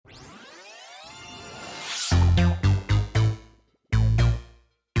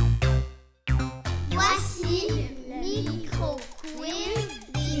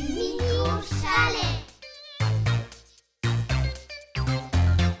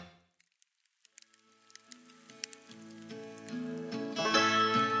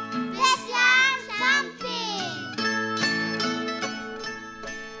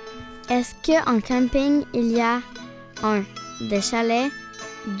Est-ce qu'en camping, il y a 1. Des chalets,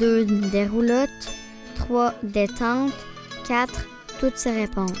 2. Des roulottes, 3. Des tentes, 4. Toutes ces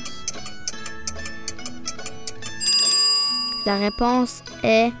réponses. La réponse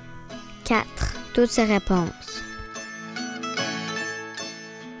est 4. Toutes ces réponses.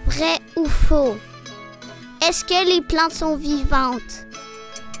 Vrai ou faux? Est-ce que les plantes sont vivantes?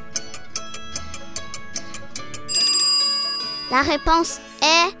 La réponse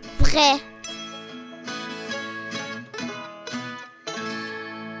est vraie.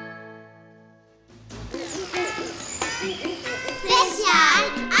 Spécial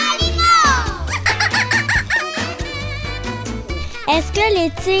animaux! Est-ce que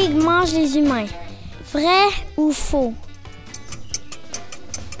les tigres mangent les humains? Vrai ou faux?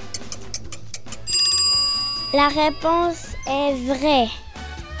 La réponse est vraie.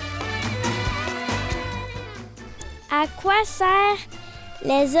 À quoi servent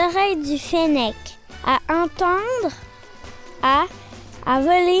les oreilles du fennec? À entendre? A. À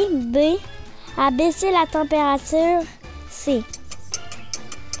voler? B. À baisser la température? C.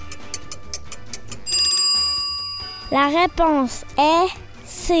 La réponse est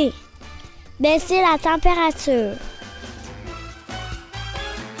C. Baisser la température.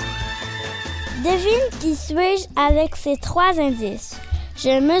 Devine qui suis-je avec ces 3 indices.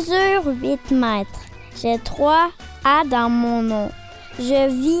 Je mesure 8 mètres. J'ai 3 A dans mon nom. Je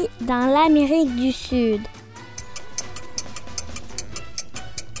vis dans l'Amérique du Sud.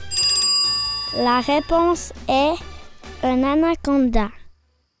 La réponse est un anaconda.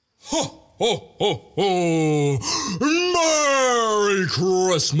 Ho, ho, ho, ho! Merry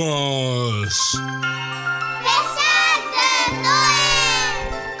Christmas! Spécial de Noël!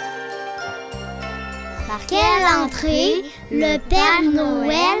 Par quelle entrée le Père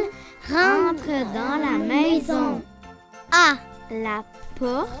Noël rentre dans la maison? A. La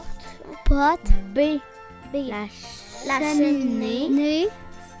porte, B. La cheminée,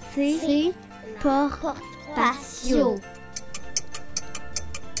 C. Porte patio.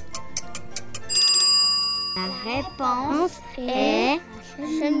 La réponse est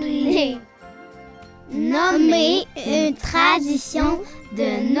cheminée. Nommer une tradition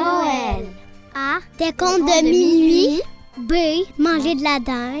de Noël. A. Des contes de minuit. B. Manger de la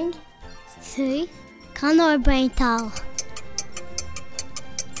dinde. C. Prendre un bain tard.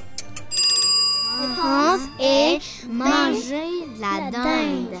 La réponse est manger de la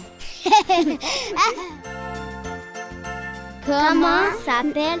dinde. Comment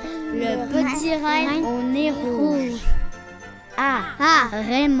s'appelle le petit reine au nez rouge? A.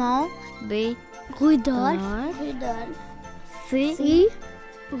 Raymond. B. Rudolph. C.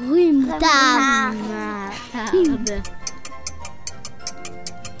 Rue Moutarde.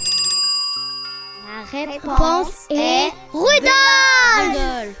 La réponse est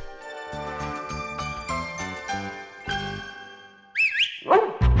Rudolph!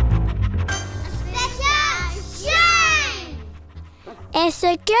 Spécial chien!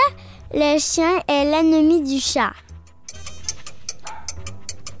 Est-ce que le chien est l'ennemi du chat?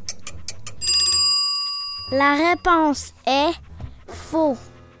 La réponse est faux.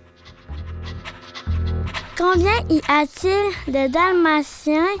 Combien y a-t-il de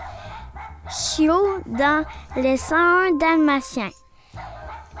dalmatiens chiots dans les 101 dalmatiens?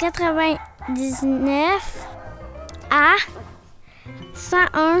 99 A,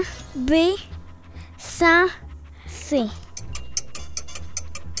 101 B, 100 C.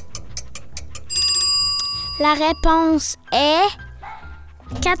 La réponse est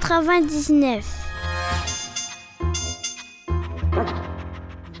 99.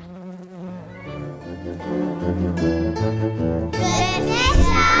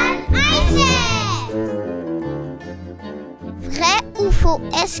 Vrai ou faux?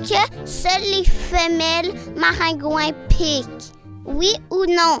 Est-ce que seules les femelles maringouins piquent? Oui ou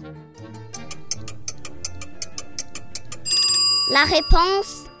non? La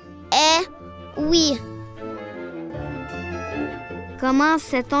réponse est oui. Comment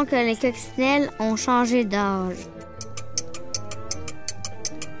sait-on que les coccinelles ont changé d'âge?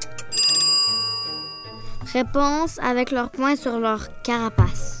 Réponse avec leurs poings sur leur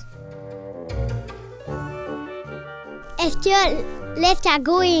carapace. Est-ce que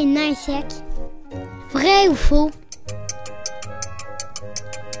l'escargot est un insecte? Vrai ou faux?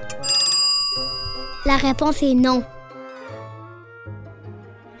 La réponse est non.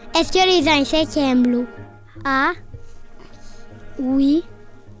 Est-ce que les insectes aiment l'eau? A. Oui.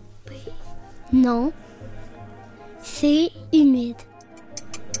 B. Non. C. Humide.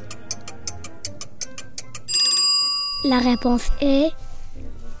 La réponse est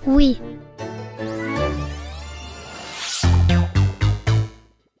oui.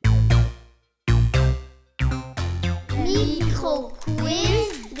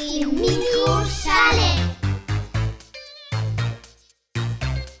 micro-quiz des micro-chalets.